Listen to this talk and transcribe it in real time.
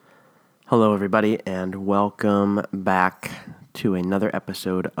Hello, everybody, and welcome back to another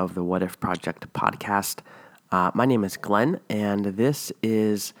episode of the What If Project podcast. My name is Glenn, and this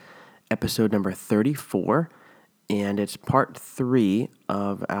is episode number 34, and it's part 3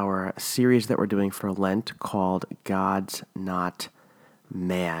 of our series that we're doing for Lent called God's Not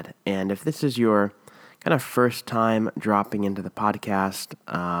Mad. And if this is your kind of first time dropping into the podcast,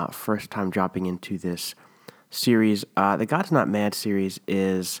 first time dropping into this series, the God's Not Mad series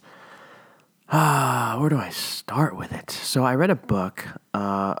is... where do I start with it? So I read a book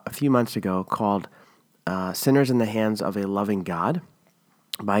a few months ago called Sinners in the Hands of a Loving God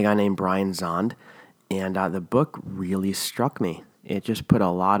by a guy named Brian Zahnd, and the book really struck me. It just put a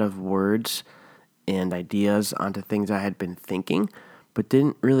lot of words and ideas onto things I had been thinking, but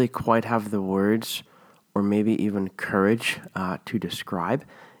didn't really quite have the words or maybe even courage to describe.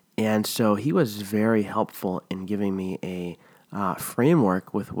 And so he was very helpful in giving me a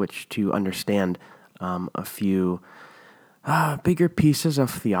framework with which to understand a few bigger pieces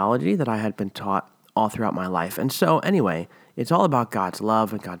of theology that I had been taught all throughout my life. And so anyway, it's all about God's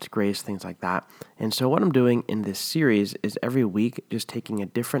love and God's grace, things like that. And so what I'm doing in this series is every week just taking a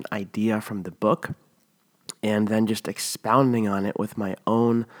different idea from the book and then just expounding on it with my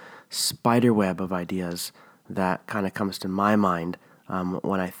own spider web of ideas that kind of comes to my mind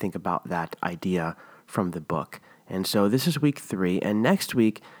when I think about that idea from the book. And so this is week 3, and next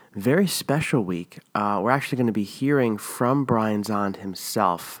week, very special week, we're actually going to be hearing from Brian Zahnd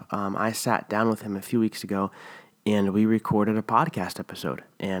himself. I sat down with him a few weeks ago, and we recorded a podcast episode.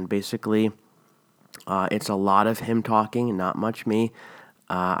 And basically, it's a lot of him talking, not much me.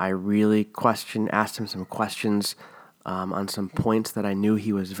 I really asked him some questions on some points that I knew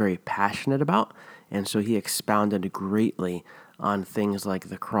he was very passionate about, and so he expounded greatly on things like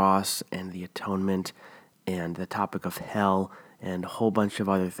the cross and the atonement and the topic of hell and a whole bunch of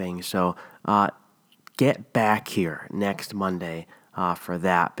other things. So get back here next Monday for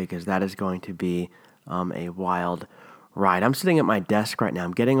that, because that is going to be a wild ride. I'm sitting at my desk right now.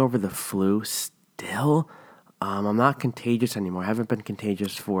 I'm getting over the flu still. I'm not contagious anymore. I haven't been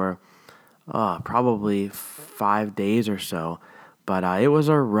contagious for probably 5 days or so, but it was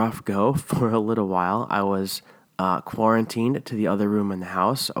a rough go for a little while. I was quarantined to the other room in the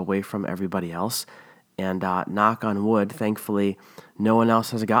house, away from everybody else. And knock on wood, thankfully, no one else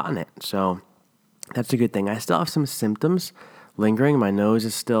has gotten it. So that's a good thing. I still have some symptoms lingering. My nose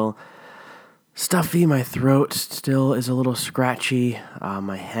is still stuffy. My throat still is a little scratchy.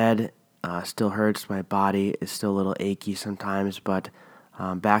 My head still hurts. My body is still a little achy sometimes. But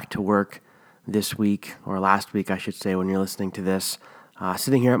back to work this week, or last week, I should say, when you're listening to this.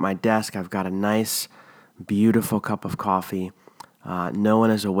 Sitting here at my desk, I've got a nice, beautiful cup of coffee. No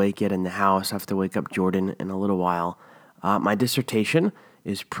one is awake yet in the house. I have to wake up Jordan in a little while. My dissertation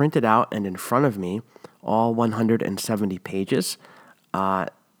is printed out and in front of me, all 170 pages. Now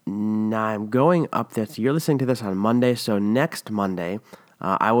I'm going up there. So you're listening to this on Monday. So next Monday,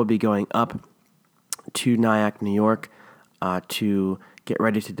 I will be going up to Nyack, New York, to get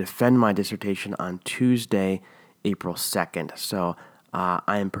ready to defend my dissertation on Tuesday, April 2nd. So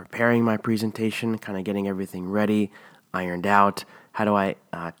I am preparing my presentation, kind of getting everything ready, ironed out. How do I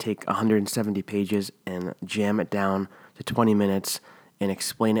take 170 pages and jam it down to 20 minutes and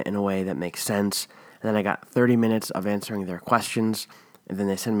explain it in a way that makes sense? And then I got 30 minutes of answering their questions, and then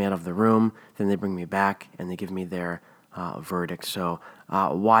they send me out of the room. Then they bring me back, and they give me their verdict. So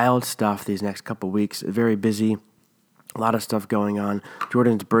wild stuff these next couple weeks. Very busy. A lot of stuff going on.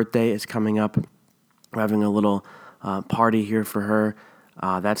 Jordan's birthday is coming up. We're having a little party here for her.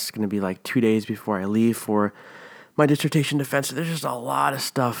 That's going to be like 2 days before I leave for my dissertation defense. There's just a lot of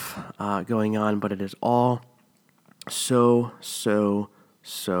stuff going on, but it is all so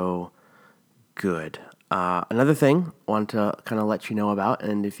good. Another thing I want to kind of let you know about,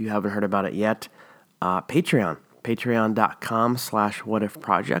 and if you haven't heard about it yet, Patreon.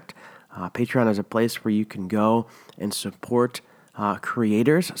 Patreon.com/whatifproject. Patreon is a place where you can go and support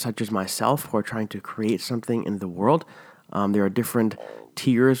creators such as myself who are trying to create something in the world. There are different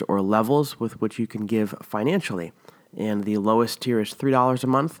tiers or levels with which you can give financially. And the lowest tier is $3 a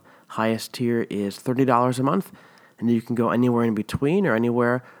month. Highest tier is $30 a month. And you can go anywhere in between or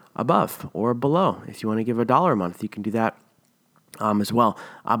anywhere above or below. If you want to give $1 a month, you can do that as well.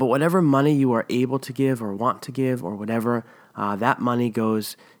 But whatever money you are able to give or want to give or whatever, that money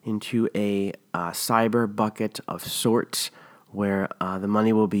goes into a cyber bucket of sorts where the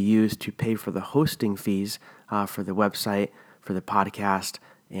money will be used to pay for the hosting fees for the website, for the podcast,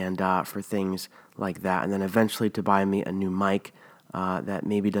 and for things like that. And then eventually to buy me a new mic that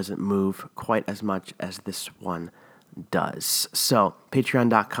maybe doesn't move quite as much as this one does. So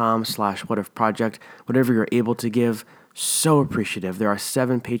patreon.com/whatifproject, whatever you're able to give, so appreciative. There are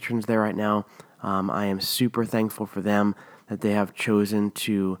 7 patrons there right now. I am super thankful for them that they have chosen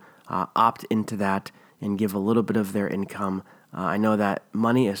to opt into that and give a little bit of their income. I know that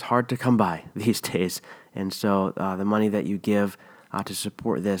money is hard to come by these days, and so the money that you give to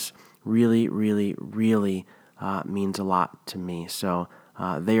support this really, really, really means a lot to me. So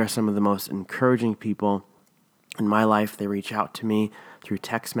they are some of the most encouraging people in my life. They reach out to me through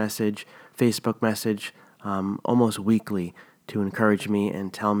text message, Facebook message, almost weekly to encourage me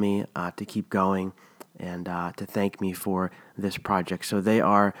and tell me to keep going and to thank me for this project. So they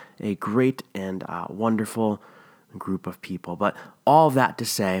are a great and wonderful group of people. But all of that to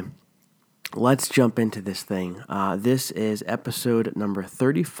say, let's jump into this thing. This is episode number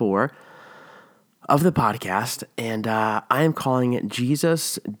 34 of the podcast, and I am calling it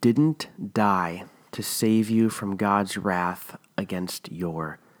Jesus Didn't Die to Save You from God's Wrath Against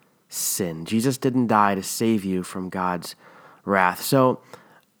Your Sin. Jesus didn't die to save you from God's wrath. So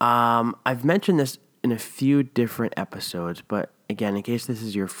I've mentioned this in a few different episodes, but again, in case this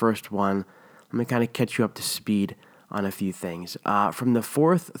is your first one, let me kind of catch you up to speed on a few things. From the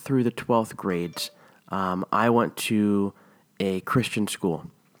 4th through the 12th grades, I went to a Christian school.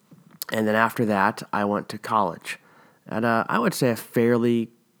 And then after that, I went to college at I would say a fairly,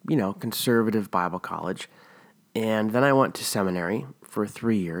 conservative Bible college. And then I went to seminary for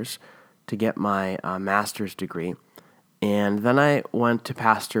 3 years to get my master's degree. And then I went to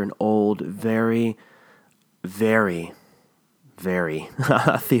pastor an old, very, very, very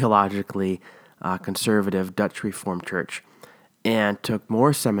theologically conservative Dutch Reformed church and took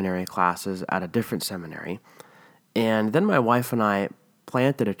more seminary classes at a different seminary. And then my wife and I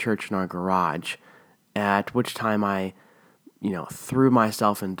planted a church in our garage, at which time I, threw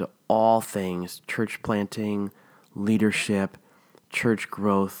myself into all things church planting, leadership, church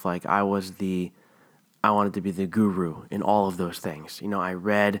growth. Like I wanted to be the guru in all of those things. I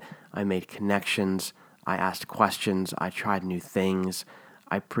read, I made connections, I asked questions, I tried new things,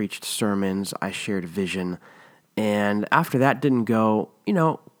 I preached sermons, I shared vision. And after that didn't go,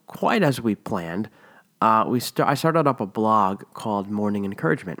 quite as we planned, I started up a blog called Morning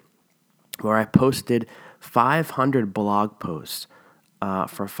Encouragement, where I posted 500 blog posts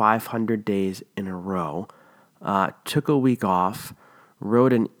for 500 days in a row, took a week off,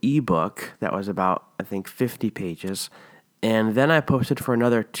 wrote an ebook that was about, I think, 50 pages, and then I posted for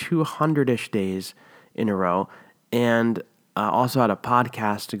another 200-ish days in a row, and also had a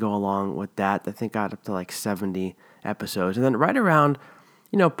podcast to go along with that. I think I got up to like 70 episodes. And then right around,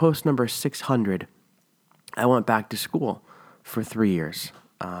 post number 600, I went back to school for 3 years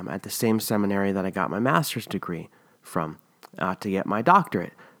at the same seminary that I got my master's degree from to get my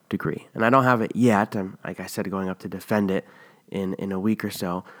doctorate degree. And I don't have it yet. I'm, like I said, going up to defend it in a week or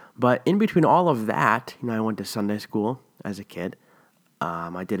so. But in between all of that, I went to Sunday school as a kid.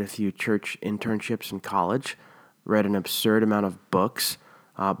 I did a few church internships in college, read an absurd amount of books,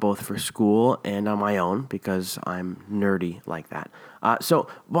 both for school and on my own, because I'm nerdy like that. So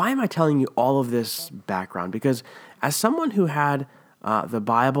why am I telling you all of this background? Because as someone who had the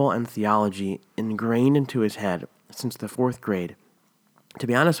Bible and theology ingrained into his head since the 4th grade, to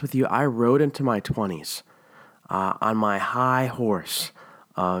be honest with you, I rode into my 20s on my high horse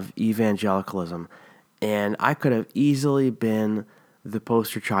of evangelicalism, and I could have easily been the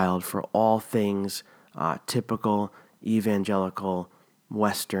poster child for all things typical evangelical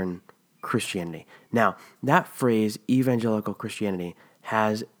Western Christianity. Now, that phrase, evangelical Christianity,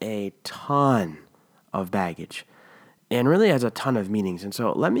 has a ton of baggage and really has a ton of meanings. And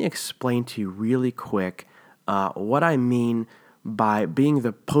so let me explain to you really quick what I mean by being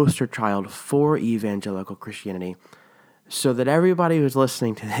the poster child for evangelical Christianity, so that everybody who's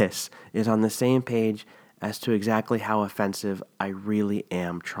listening to this is on the same page as to exactly how offensive I really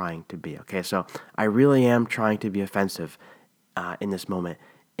am trying to be. Okay, so I really am trying to be offensive in this moment,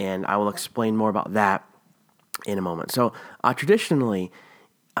 and I will explain more about that in a moment. So traditionally,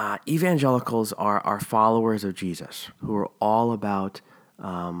 evangelicals are followers of Jesus who are all about,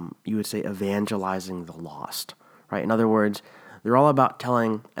 you would say, evangelizing the lost, right? In other words, they're all about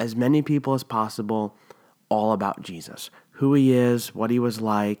telling as many people as possible all about Jesus, who he is, what he was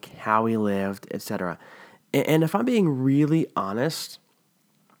like, how he lived, etc. And if I'm being really honest,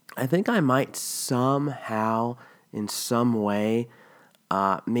 I think I might somehow, in some way,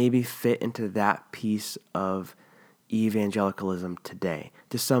 maybe fit into that piece of evangelicalism today,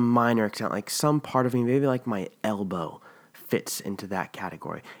 to some minor extent. Like some part of me, maybe like my elbow, fits into that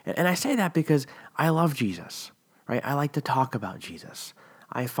category. And I say that because I love Jesus, right? I like to talk about Jesus.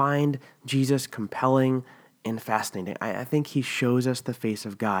 I find Jesus compelling and fascinating. I think he shows us the face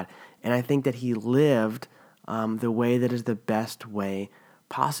of God, and I think that he lived the way that is the best way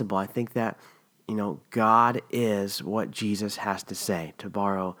possible. I think that, God is what Jesus has to say, to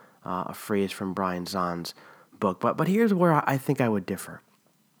borrow a phrase from Brian Zahn's book. But here's where I think I would differ.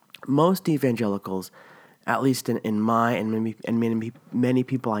 Most evangelicals, at least in my and many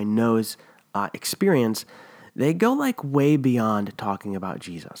people I know's experience, they go like way beyond talking about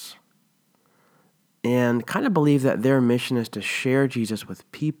Jesus and kind of believe that their mission is to share Jesus with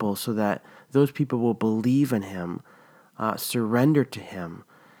people so that those people will believe in him, surrender to him,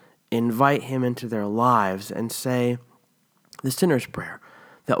 invite him into their lives, and say the sinner's prayer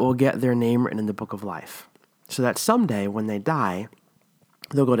that will get their name written in the book of life, so that someday when they die,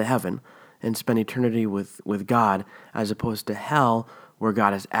 they'll go to heaven and spend eternity with God, as opposed to hell, where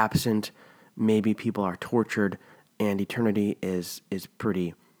God is absent, maybe people are tortured, and eternity is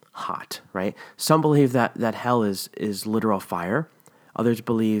pretty hot, right? Some believe that hell is literal fire. Others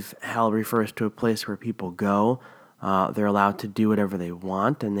believe hell refers to a place where people go. They're allowed to do whatever they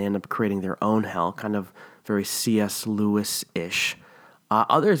want, and they end up creating their own hell, kind of very C.S. Lewis-ish.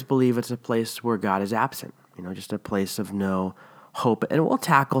 Others believe it's a place where God is absent, just a place of no hope. And we'll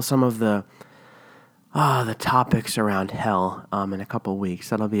tackle some of the topics around hell in a couple weeks.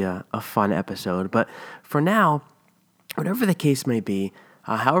 That'll be a fun episode. But for now, whatever the case may be,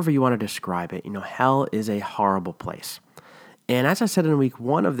 however you want to describe it, hell is a horrible place. And as I said in week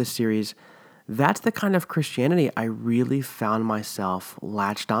 1 of this series, that's the kind of Christianity I really found myself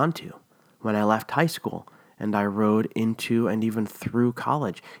latched onto when I left high school and I rode into and even through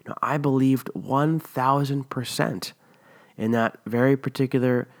college. I believed 1,000% in that very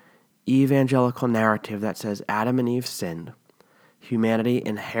particular evangelical narrative that says Adam and Eve sinned, humanity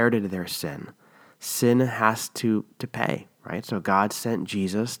inherited their sin. Sin has to pay, right? So God sent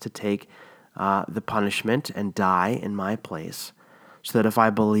Jesus to take the punishment and die in my place, so that if I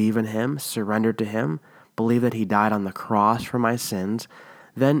believe in him, surrender to him, believe that he died on the cross for my sins,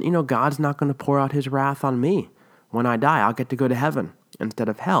 then, God's not going to pour out his wrath on me. When I die, I'll get to go to heaven instead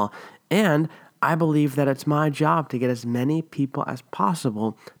of hell. And I believe that it's my job to get as many people as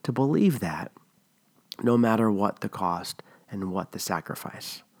possible to believe that, no matter what the cost and what the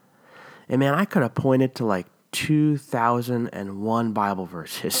sacrifice. And man, I could have pointed to like 2001 Bible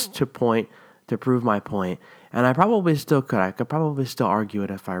verses to prove my point. And I probably still could. I could probably still argue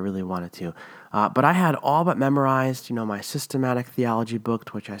it if I really wanted to. But I had all but memorized, my systematic theology book,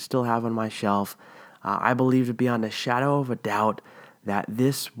 which I still have on my shelf. I believed beyond a shadow of a doubt that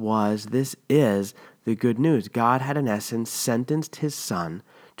this is the good news. God had, in essence, sentenced his son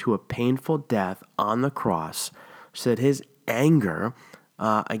to a painful death on the cross so that his anger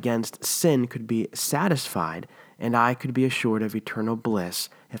against sin could be satisfied, and I could be assured of eternal bliss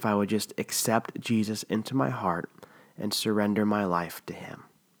if I would just accept Jesus into my heart and surrender my life to him.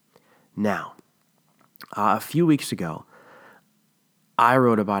 Now, a few weeks ago, I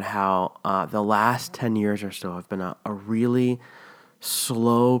wrote about how the last 10 years or so have been a really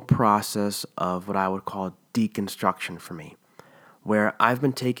slow process of what I would call deconstruction for me, where I've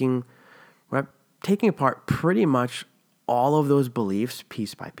been taking apart pretty much all of those beliefs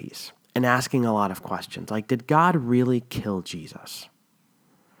piece by piece and asking a lot of questions. Like, did God really kill Jesus?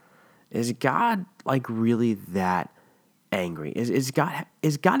 Is God like really that angry? Is God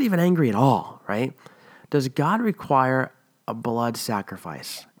even angry at all, right? Does God require a blood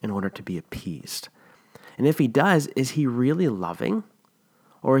sacrifice in order to be appeased? And if he does, is he really loving?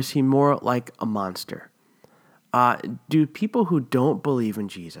 Or is he more like a monster? Do people who don't believe in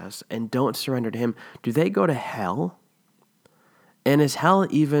Jesus and don't surrender to him, do they go to hell? And is hell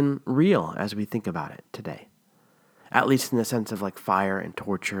even real as we think about it today? At least in the sense of like fire and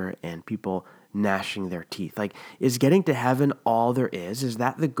torture and people gnashing their teeth. Like, is getting to heaven all there is? Is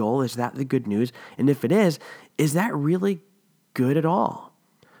that the goal? Is that the good news? And if it is that really good at all?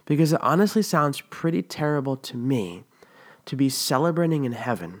 Because it honestly sounds pretty terrible to me to be celebrating in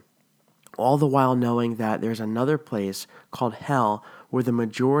heaven, all the while knowing that there's another place called hell where the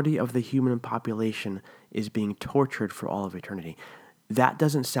majority of the human population is being tortured for all of eternity. That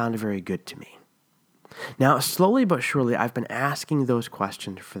doesn't sound very good to me. Now, slowly but surely, I've been asking those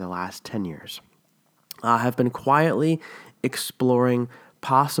questions for the last 10 years. I have been quietly exploring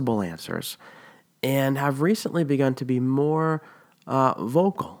possible answers and have recently begun to be more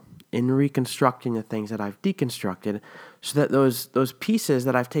vocal in reconstructing the things that I've deconstructed so that those pieces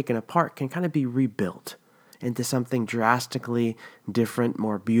that I've taken apart can kind of be rebuilt into something drastically different,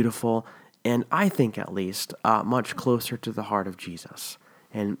 more beautiful, and I think at least much closer to the heart of Jesus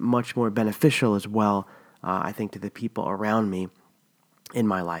and much more beneficial as well, I think, to the people around me in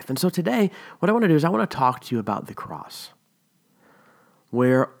my life. And so today, what I want to do is I want to talk to you about the cross.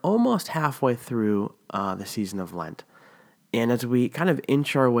 We're almost halfway through the season of Lent. And as we kind of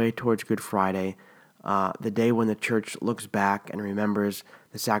inch our way towards Good Friday, the day when the church looks back and remembers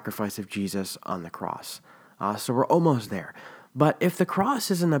the sacrifice of Jesus on the cross. So we're almost there. But if the cross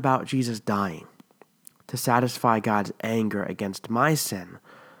isn't about Jesus dying to satisfy God's anger against my sin,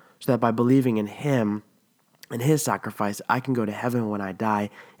 so that by believing in him and his sacrifice, I can go to heaven when I die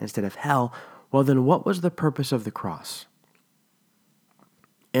instead of hell, well then what was the purpose of the cross?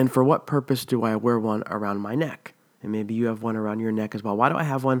 And for what purpose do I wear one around my neck? And maybe you have one around your neck as well. Why do I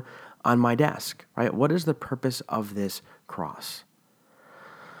have one on my desk, right? What is the purpose of this cross?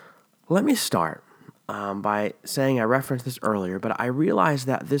 Let me start by saying I referenced this earlier, but I realize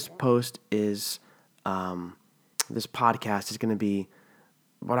that this podcast is going to be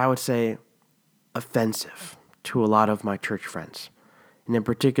what I would say offensive to a lot of my church friends. And in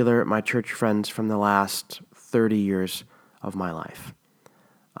particular, my church friends from the last 30 years of my life.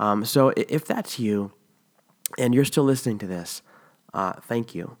 So if that's you and you're still listening to this,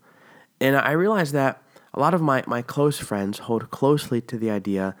 thank you. And I realize that a lot of my close friends hold closely to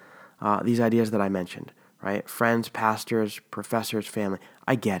these ideas that I mentioned, right? Friends, pastors, professors, family.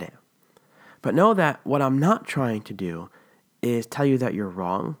 I get it. But know that what I'm not trying to do is tell you that you're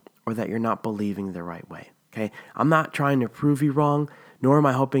wrong or that you're not believing the right way, okay? I'm not trying to prove you wrong, nor am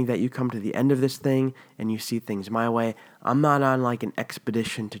I hoping that you come to the end of this thing and you see things my way. I'm not on like an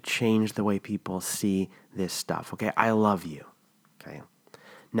expedition to change the way people see this stuff, okay? I love you, okay?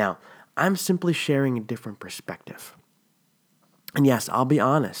 Now, I'm simply sharing a different perspective. And yes, I'll be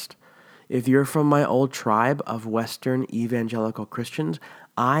honest. If you're from my old tribe of Western evangelical Christians,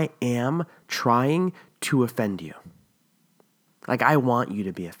 I am trying to offend you. Like, I want you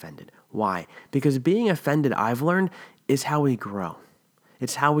to be offended. Why? Because being offended, I've learned, is how we grow.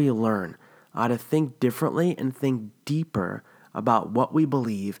 It's how we learn how to think differently and think deeper about what we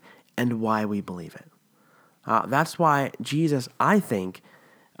believe and why we believe it. That's why Jesus, I think,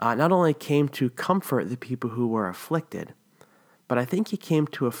 not only came to comfort the people who were afflicted, but I think he came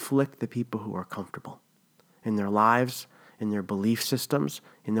to afflict the people who are comfortable in their lives, in their belief systems,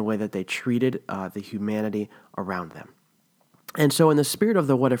 in the way that they treated the humanity around them. And so in the spirit of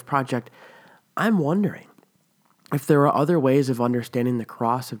the What If Project, I'm wondering if there are other ways of understanding the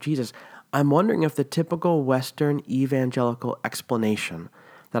cross of Jesus. I'm wondering if the typical Western evangelical explanation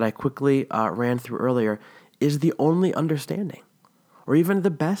that I quickly ran through earlier is the only understanding, or even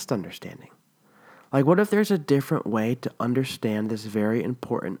the best understanding. Like, what if there's a different way to understand this very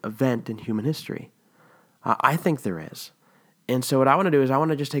important event in human history? I think there is. And so what I want to do is I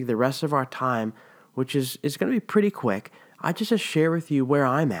want to just take the rest of our time, which is going to be pretty quick. I just to share with you where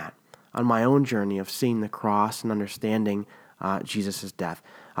I'm at on my own journey of seeing the cross and understanding Jesus' death.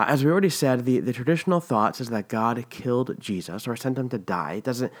 As we already said, the traditional thought says that God killed Jesus or sent him to die. It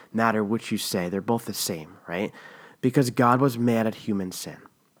doesn't matter which you say. They're both the same, right? Because God was mad at human sin.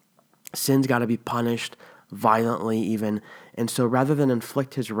 Sin's got to be punished violently even. And so rather than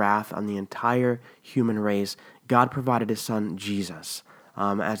inflict his wrath on the entire human race, God provided his son Jesus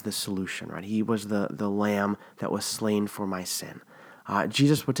as the solution, right? He was the lamb that was slain for my sin.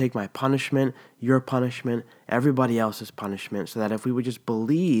 Jesus would take my punishment, your punishment, everybody else's punishment, so that if we would just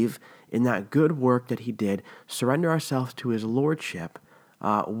believe in that good work that he did, surrender ourselves to his lordship,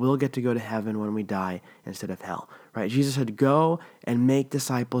 we'll get to go to heaven when we die instead of hell, right? Jesus said, go and make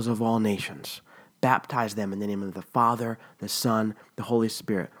disciples of all nations. Baptize them in the name of the Father, the Son, the Holy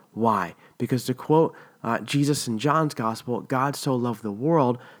Spirit. Why? Because to quote Jesus in John's Gospel, God so loved the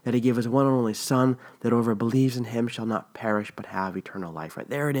world that he gave his one and only Son, that whoever believes in him shall not perish but have eternal life. Right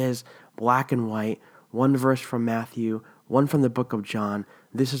there it is, black and white, one verse from Matthew, one from the book of John.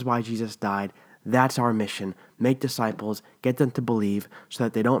 This is why Jesus died. That's our mission. Make disciples, get them to believe so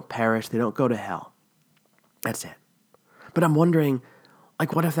that they don't perish, they don't go to hell. That's it. But I'm wondering,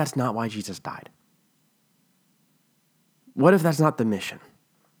 like, what if that's not why Jesus died? What if that's not the mission?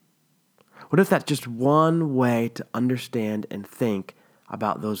 What if that's just one way to understand and think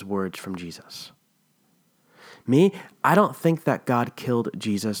about those words from Jesus? Me, I don't think that God killed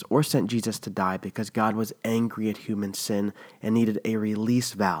Jesus or sent Jesus to die because God was angry at human sin and needed a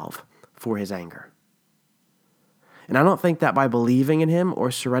release valve for his anger. And I don't think that by believing in him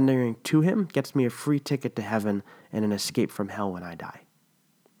or surrendering to him gets me a free ticket to heaven and an escape from hell when I die.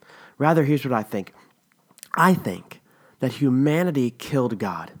 Rather, here's what I think. I think that humanity killed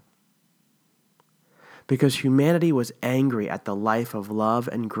God because humanity was angry at the life of love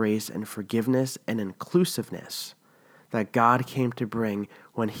and grace and forgiveness and inclusiveness that God came to bring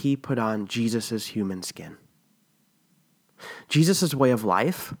when he put on Jesus' human skin. Jesus' way of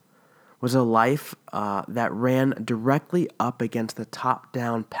life was a life that ran directly up against the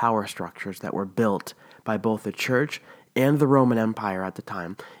top-down power structures that were built by both the church and the Roman Empire at the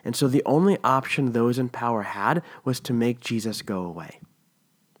time. And so the only option those in power had was to make Jesus go away.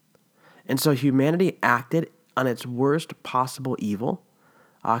 And so humanity acted on its worst possible evil,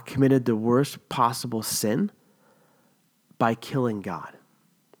 committed the worst possible sin by killing God.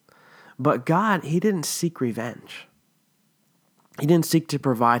 But God, he didn't seek revenge. He didn't seek to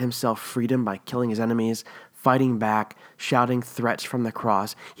provide himself freedom by killing his enemies, fighting back, shouting threats from the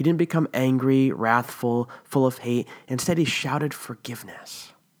cross. He didn't become angry, wrathful, full of hate. Instead, he shouted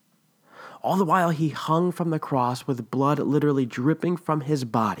forgiveness. All the while, he hung from the cross with blood literally dripping from his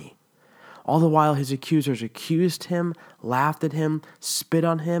body. All the while, his accusers accused him, laughed at him, spit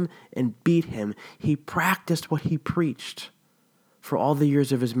on him, and beat him. He practiced what he preached for all the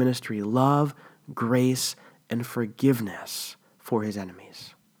years of his ministry: love, grace, and forgiveness for his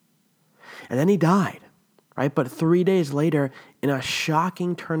enemies. And then he died, right? But 3 days later, in a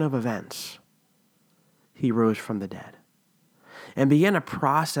shocking turn of events, he rose from the dead and began a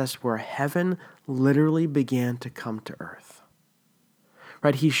process where heaven literally began to come to earth.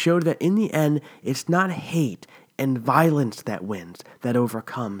 Right? He showed that in the end, it's not hate and violence that wins, that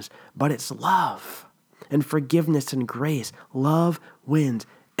overcomes, but it's love and forgiveness and grace. Love wins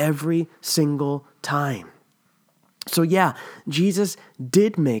every single time. So yeah, Jesus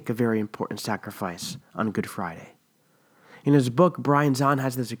did make a very important sacrifice on Good Friday. In his book, Brian Zahnd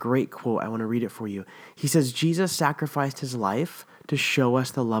has this great quote. I want to read it for you. He says, Jesus sacrificed his life to show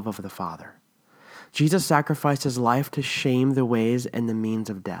us the love of the Father. Jesus sacrificed his life to shame the ways and the means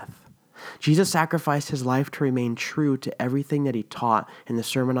of death. Jesus sacrificed his life to remain true to everything that he taught in the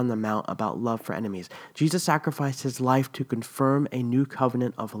Sermon on the Mount about love for enemies. Jesus sacrificed his life to confirm a new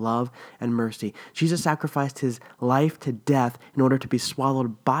covenant of love and mercy. Jesus sacrificed his life to death in order to be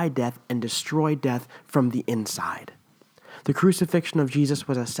swallowed by death and destroy death from the inside. The crucifixion of Jesus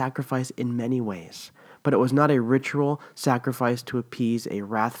was a sacrifice in many ways, but it was not a ritual sacrifice to appease a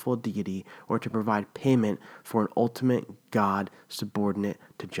wrathful deity or to provide payment for an ultimate God subordinate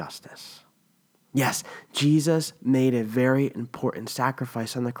to justice. Yes, Jesus made a very important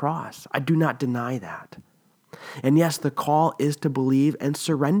sacrifice on the cross. I do not deny that. And yes, the call is to believe and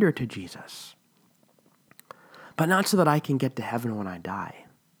surrender to Jesus. But not so that I can get to heaven when I die.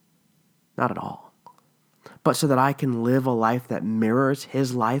 Not at all. But so that I can live a life that mirrors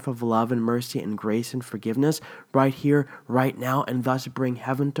his life of love and mercy and grace and forgiveness right here, right now, and thus bring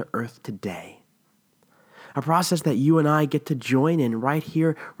heaven to earth today. A process that you and I get to join in right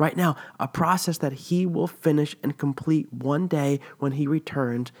here, right now. A process that he will finish and complete one day when he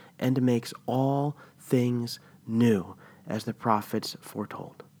returns and makes all things new, as the prophets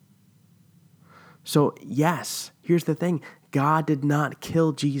foretold. So yes, here's the thing. God did not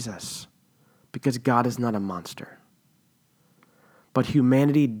kill Jesus, because God is not a monster. But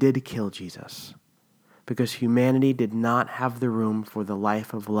humanity did kill Jesus, because humanity did not have the room for the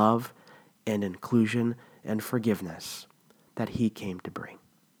life of love and inclusion and forgiveness that he came to bring.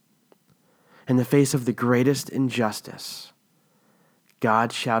 In the face of the greatest injustice,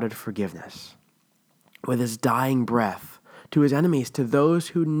 God shouted forgiveness with his dying breath to his enemies, to those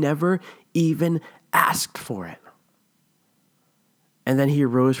who never even asked for it. And then he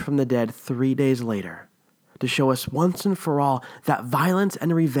rose from the dead 3 days later to show us once and for all that violence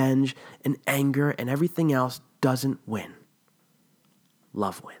and revenge and anger and everything else doesn't win.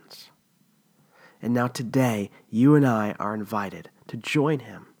 Love wins. And now today, you and I are invited to join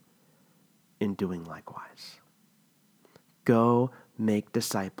him in doing likewise. Go make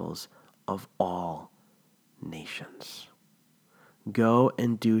disciples of all nations. Go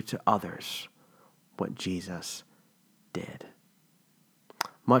and do to others what Jesus did.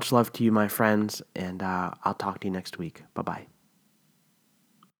 Much love to you, my friends, and I'll talk to you next week. Bye-bye.